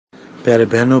प्यारे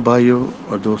बहनों, भाइयों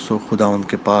और दोस्तों, खुदावंद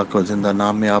के पाक और ज़िंदा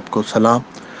नाम में आपको सलाम।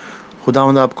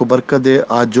 खुदावंद आपको बरकत दे।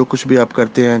 आज जो कुछ भी आप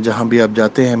करते हैं, जहाँ भी आप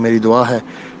जाते हैं, मेरी दुआ है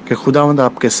कि खुदावंद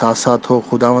आपके साथ साथ हो,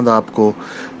 खुदावंद आपको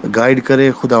गाइड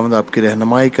करे, खुदावंद आपकी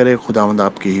रहनुमाई करे, खुदावंद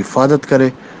आपकी हिफाजत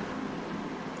करे।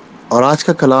 और आज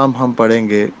का कलाम हम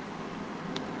पढ़ेंगे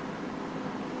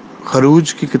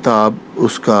खरूज की किताब,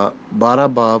 उसका 12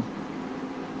 बाब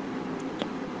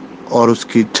और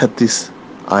उसकी 36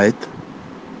 आयत।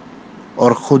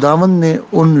 और खुदावंद ने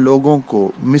उन लोगों को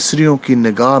मिस्रियों की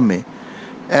निगाह में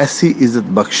ऐसी इज्जत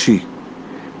बख्शी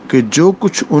कि जो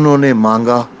कुछ उन्होंने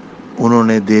मांगा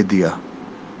उन्होंने दे दिया,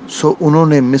 सो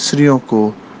उन्होंने मिस्रियों को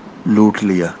लूट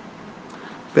लिया।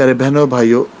 प्यारे बहनों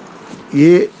भाइयों,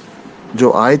 ये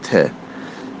जो आयत है,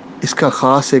 इसका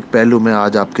ख़ास एक पहलू मैं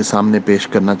आज आपके सामने पेश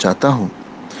करना चाहता हूँ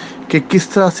कि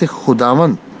किस तरह से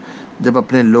खुदावंद जब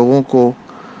अपने लोगों को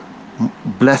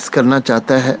ब्लेस करना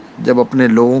चाहता है, जब अपने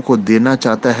लोगों को देना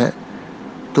चाहता है,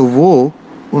 तो वो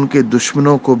उनके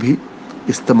दुश्मनों को भी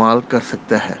इस्तेमाल कर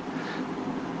सकता है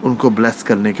उनको ब्लेस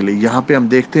करने के लिए। यहाँ पे हम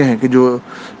देखते हैं कि जो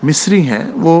मिस्री हैं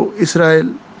वो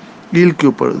इसराइल के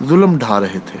ऊपर जुल्म ढा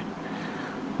रहे थे,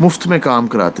 मुफ्त में काम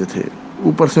कराते थे,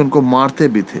 ऊपर से उनको मारते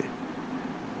भी थे।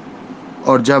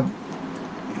 और जब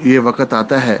ये वक़्त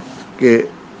आता है कि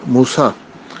मूसा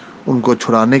उनको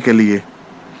छुड़ाने के लिए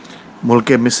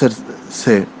मुल्क मिस्र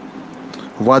से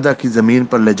वादा की ज़मीन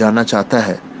पर ले जाना चाहता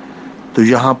है, तो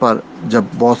यहाँ पर जब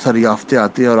बहुत सारी आफतें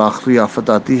आती हैं और आखिरी आफत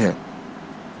आती है,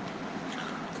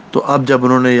 तो अब जब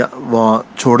उन्होंने वहाँ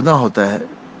छोड़ना होता है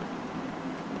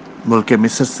मुल्क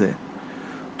मिस्र से,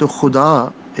 तो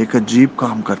खुदा एक अजीब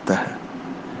काम करता है।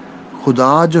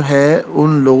 खुदा जो है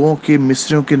उन लोगों की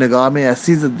मिस्रियों की निगाह में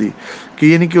ऐसी इज्जत दी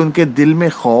कि यानी कि उनके दिल में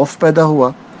खौफ पैदा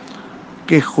हुआ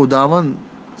कि खुदावन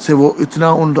से वो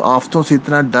इतना उन आफतों से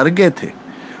इतना डर गए थे।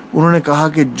 उन्होंने कहा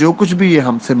कि जो कुछ भी ये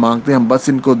हमसे मांगते हैं हम बस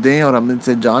इनको दें और हम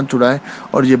इनसे जान छुड़ाएं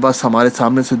और ये बस हमारे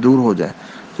सामने से दूर हो जाए।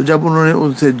 तो जब उन्होंने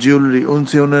उनसे ज्वेलरी,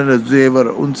 उनसे उन्होंने जेवर,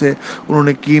 उनसे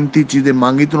उन्होंने कीमती चीज़ें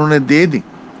मांगी तो उन्होंने दे दी।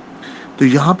 तो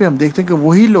यहाँ पे हम देखते हैं कि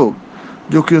वही लोग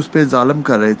जो कि उस पर जालिम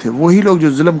कर रहे थे, वही लोग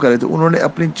जो जुल्म कर रहे थे, उन्होंने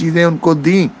अपनी चीज़ें उनको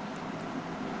दी।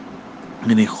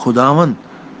 यानी खुदावन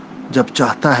जब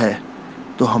चाहता है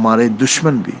तो हमारे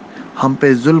दुश्मन भी, हम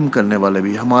पे जुल्म करने वाले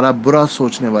भी, हमारा बुरा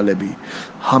सोचने वाले भी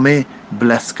हमें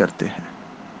ब्लेस करते हैं।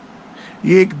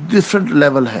 ये एक डिफरेंट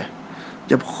लेवल है।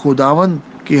 जब खुदावन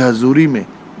की हजूरी में,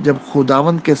 जब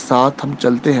खुदावन के साथ हम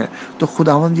चलते हैं, तो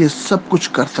खुदावन ये सब कुछ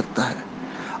कर सकता है।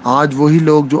 आज वही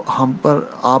लोग जो हम पर,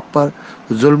 आप पर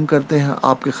जुल्म करते हैं,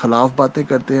 आपके ख़िलाफ़ बातें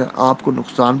करते हैं, आपको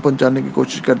नुकसान पहुंचाने की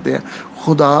कोशिश करते हैं,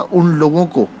 खुदा उन लोगों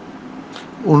को,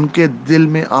 उनके दिल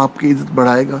में आपकी इज़्ज़त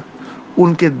बढ़ाएगा,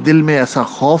 उनके दिल में ऐसा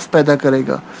खौफ पैदा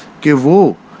करेगा कि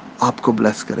वो आपको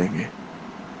ब्लेस करेंगे।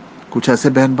 कुछ ऐसे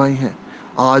बहन भाई हैं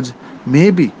आज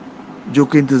में भी जो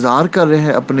कि इंतज़ार कर रहे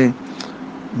हैं अपने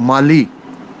माली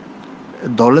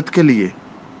दौलत के लिए,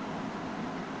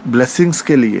 ब्लेसिंग्स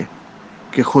के लिए,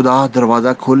 कि खुदा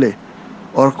दरवाज़ा खोले।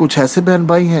 और कुछ ऐसे बहन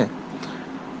भाई हैं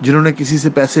जिन्होंने किसी से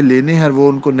पैसे लेने हैं और वो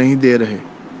उनको नहीं दे रहे।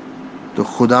 तो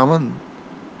खुदावन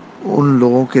उन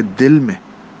लोगों के दिल में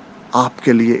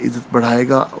आपके लिए इज़्ज़त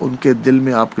बढ़ाएगा, उनके दिल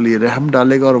में आपके लिए रहम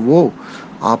डालेगा और वो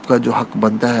आपका जो हक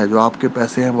बनता है, जो आपके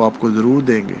पैसे हैं, वो आपको ज़रूर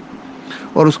देंगे।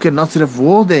 और उसके न सिर्फ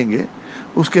वो देंगे,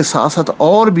 उसके साथ साथ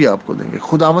और भी आपको देंगे।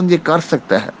 खुदावंद ये कर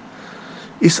सकता है।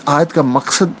 इस आयत का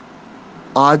मकसद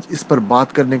आज इस पर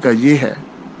बात करने का ये है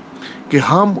कि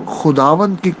हम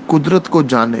खुदावंद की कुदरत को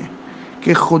जानें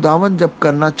कि खुदावंद जब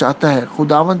करना चाहता है,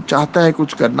 खुदावंद चाहता है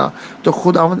कुछ करना, तो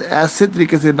खुदावंद ऐसे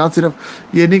तरीके से, ना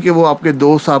सिर्फ ये नहीं कि वो आपके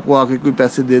दोस्त आपको आके कोई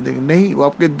पैसे दे देंगे, नहीं, वो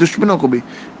आपके दुश्मनों को भी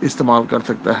इस्तेमाल कर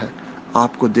सकता है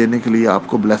आपको देने के लिए,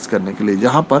 आपको ब्लेस करने के लिए,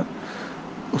 जहाँ पर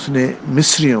उसने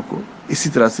मिस्रियों को इसी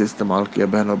तरह से इस्तेमाल किया।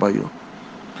 बहनों भाइयों,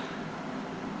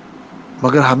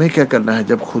 मगर हमें क्या करना है?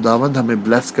 जब खुदावंद हमें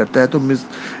ब्लेस करता है, तो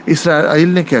इसराइल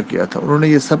ने क्या किया था? उन्होंने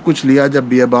ये सब कुछ लिया जब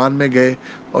बियाबान में गए,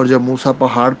 और जब मूसा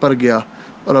पहाड़ पर गया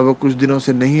और अब वो कुछ दिनों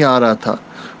से नहीं आ रहा था,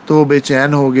 तो वो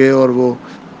बेचैन हो गए और वो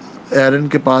एरन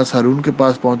के पास, हारून के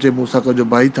पास पहुँचे, मूसा का जो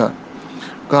भाई था।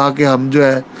 कहा कि हम जो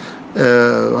है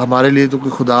हमारे लिए तो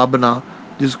कोई खुदा बना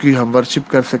जिसकी हम वर्शिप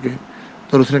कर सके।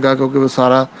 तो उसने कहा कि वो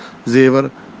सारा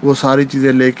जेवर, वो सारी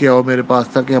चीज़ें लेके आओ मेरे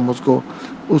पास ताकि हम उसको,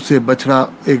 उससे बछड़ा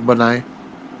एक बनाएं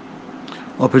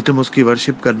और फिर तुम उसकी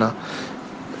वर्शिप करना।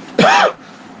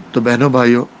 तो बहनों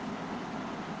भाइयों,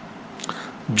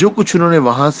 जो कुछ उन्होंने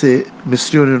वहाँ से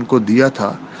मिस्रियों ने उनको दिया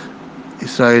था,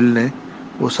 इसराइल ने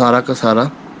वो सारा का सारा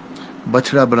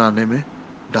बछड़ा बनाने में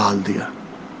डाल दिया।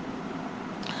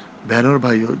 बहनों और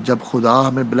भाइयों, जब खुदा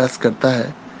हमें ब्लेस करता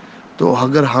है, तो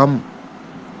अगर हम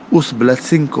उस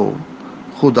ब्लेसिंग को,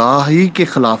 خدا ہی کے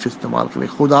خلاف استعمال کریں.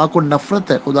 خدا کو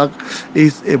نفرت ہے,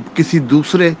 کسی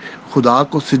دوسرے خدا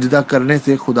کو سجدہ کرنے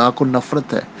سے خدا کو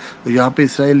نفرت ہے. یہاں پہ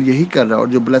اسرائیل یہی کر رہا ہے, اور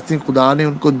جو بلیسنگ خدا نے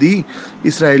ان کو دی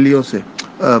اسرائیلیوں سے,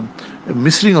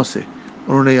 مصریوں سے,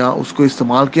 انہوں نے یہاں اس کو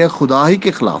استعمال کیا خدا ہی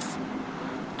کے خلاف.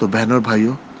 تو بہنوں اور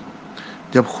بھائیوں,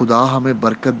 جب خدا ہمیں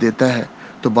برکت دیتا ہے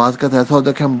تو بعض کا ایسا ہوتا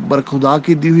ہے کہ ہم خدا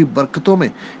کی دی ہوئی برکتوں میں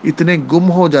اتنے گم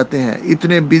ہو جاتے ہیں,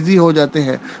 اتنے بزی ہو جاتے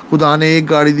ہیں. خدا نے ایک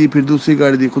گاڑی دی, پھر دوسری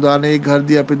گاڑی دی. خدا نے ایک گھر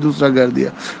دیا, پھر دوسرا گھر دیا.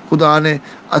 خدا نے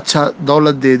اچھا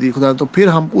دولت دے دی خدا نے, تو پھر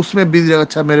ہم اس میں بزی.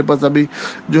 اچھا میرے پاس ابھی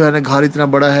جو ہے نا گھر اتنا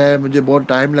بڑا ہے, مجھے بہت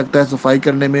ٹائم لگتا ہے صفائی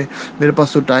کرنے میں, میرے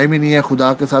پاس تو ٹائم ہی نہیں ہے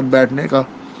خدا کے ساتھ بیٹھنے کا.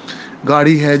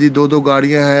 گاڑی ہے جی, 2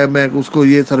 گاڑیاں ہیں, میں اس کو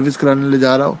یہ سروس کرانے لے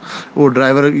جا رہا ہوں, وہ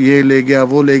ڈرائیور یہ لے گیا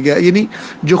وہ لے گیا. یعنی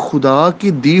جو خدا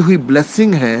کی دی ہوئی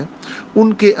بلیسنگ ہے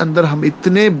ان کے اندر ہم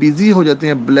اتنے بیزی ہو جاتے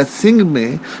ہیں بلیسنگ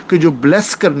میں کہ جو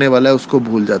بلیس کرنے والا ہے اس کو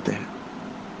بھول جاتے ہیں,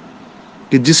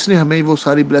 کہ جس نے ہمیں وہ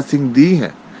ساری بلیسنگ دی ہے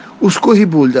اس کو ہی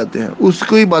بھول جاتے ہیں, اس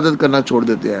کو ہی عبادت کرنا چھوڑ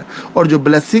دیتے ہیں, اور جو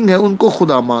بلیسنگ ہے ان کو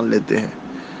خدا مان لیتے ہیں.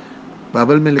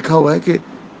 بائبل میں لکھا ہوا ہے کہ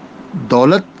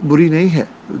دولت بری نہیں ہے,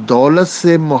 دولت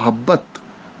سے محبت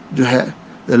جو ہے,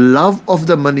 love of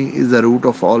the money is the root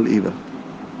of all evil.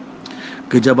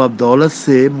 کہ جب آپ دولت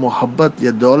سے محبت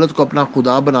یا دولت کو اپنا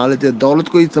خدا بنا لیتے ہیں, دولت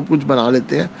کو ہی سب کچھ بنا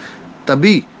لیتے ہیں,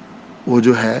 تبھی وہ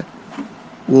جو ہے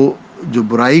وہ جو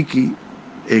برائی کی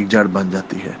ایک جڑ بن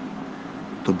جاتی ہے.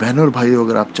 تو بہنوں اور بھائیوں,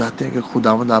 اگر آپ چاہتے ہیں کہ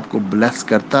خداوند آپ کو بلیس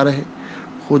کرتا رہے,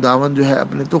 خداوند جو ہے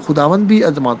اپنے, تو خداوند بھی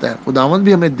آزماتا ہے, خداوند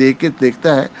بھی ہمیں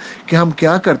دیکھتا ہے کہ ہم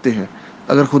کیا کرتے ہیں.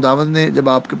 اگر خداوند نے, جب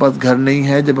آپ کے پاس گھر نہیں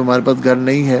ہے, جب ہمارے پاس گھر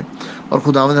نہیں ہے اور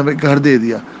خداوند ہمیں گھر دے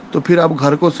دیا, تو پھر آپ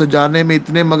گھر کو سجانے میں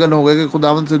اتنے مگن ہو گئے کہ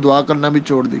خداوند سے دعا کرنا بھی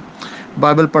چھوڑ دی,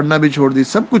 بائبل پڑھنا بھی چھوڑ دی,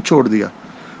 سب کچھ چھوڑ دیا.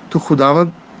 تو خداوند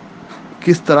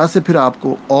کس طرح سے پھر آپ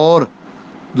کو اور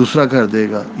دوسرا گھر دے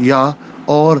گا یا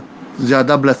اور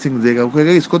زیادہ بلیسنگ دے گا؟ وہ کہے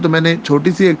گا اس کو تو میں نے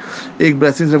چھوٹی سی ایک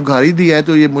بلیسنگ صرف گھر ہی دیا ہے,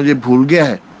 تو یہ مجھے بھول گیا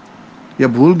ہے یا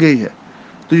بھول گئی ہے,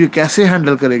 تو یہ کیسے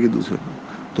ہینڈل کرے گی دوسرے کو؟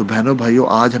 تو بہنوں بھائیوں,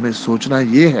 آج ہمیں سوچنا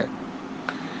یہ ہے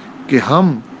کہ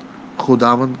ہم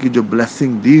خداوند کی جو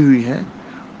بلیسنگ دی ہوئی ہے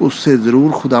اس سے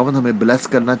ضرور خداوند ہمیں بلیس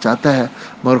کرنا چاہتا ہے,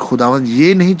 مگر خداوند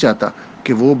یہ نہیں چاہتا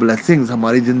کہ وہ بلیسنگز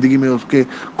ہماری زندگی میں اس کے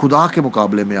خدا کے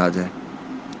مقابلے میں آ جائیں,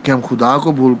 کہ ہم خدا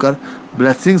کو بھول کر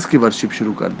بلیسنگز کی ورشپ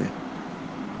شروع کر دیں,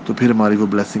 تو پھر ہماری وہ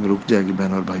بلیسنگ رک جائے گی.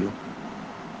 بہنوں اور بھائیوں,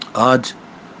 آج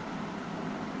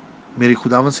میری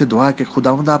خداوند سے دعا ہے کہ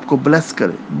خداوند آپ کو بلیس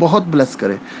کرے, بہت بلیس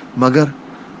کرے, مگر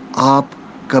آپ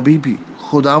کبھی بھی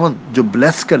خداوند جو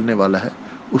بلیس کرنے والا ہے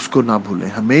اس کو نہ بھولیں.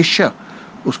 ہمیشہ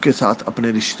اس کے ساتھ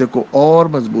اپنے رشتے کو اور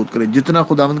مضبوط کریں. جتنا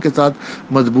خداوند کے ساتھ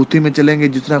مضبوطی میں چلیں گے,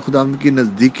 جتنا خداوند کی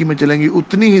نزدیکی میں چلیں گے,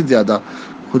 اتنی ہی زیادہ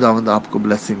خداوند آپ کو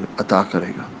بلیسنگ عطا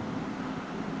کرے گا.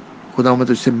 خداوند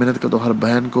اس سے منت کر دو, ہر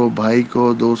بہن کو, بھائی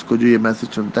کو, دوست کو جو یہ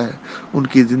میسج سنتا ہے, ان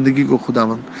کی زندگی کو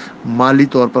خداوند مالی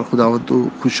طور پر خداوند تو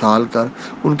خوشحال کر,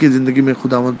 ان کی زندگی میں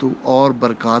خداوند تو اور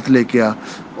برکات لے کے آ,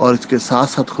 اور اس کے ساتھ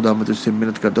ساتھ خداوند اس سے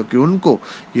منت کر دو کہ ان کو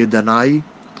یہ دنائی,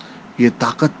 یہ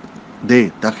طاقت دے,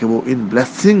 تاکہ وہ ان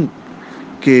بلیسنگ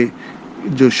کے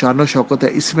جو شان و شوکت ہے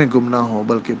اس میں گم نہ ہو,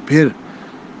 بلکہ پھر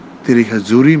تیری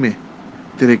حضوری میں,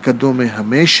 تیرے قدموں میں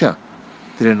ہمیشہ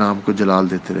تیرے نام کو جلال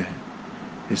دیتے رہے.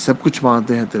 یہ سب کچھ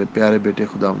مانتے ہیں تیرے پیارے بیٹے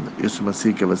خداوند یسوع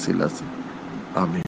مسیح کے وسیلہ سے, آمین.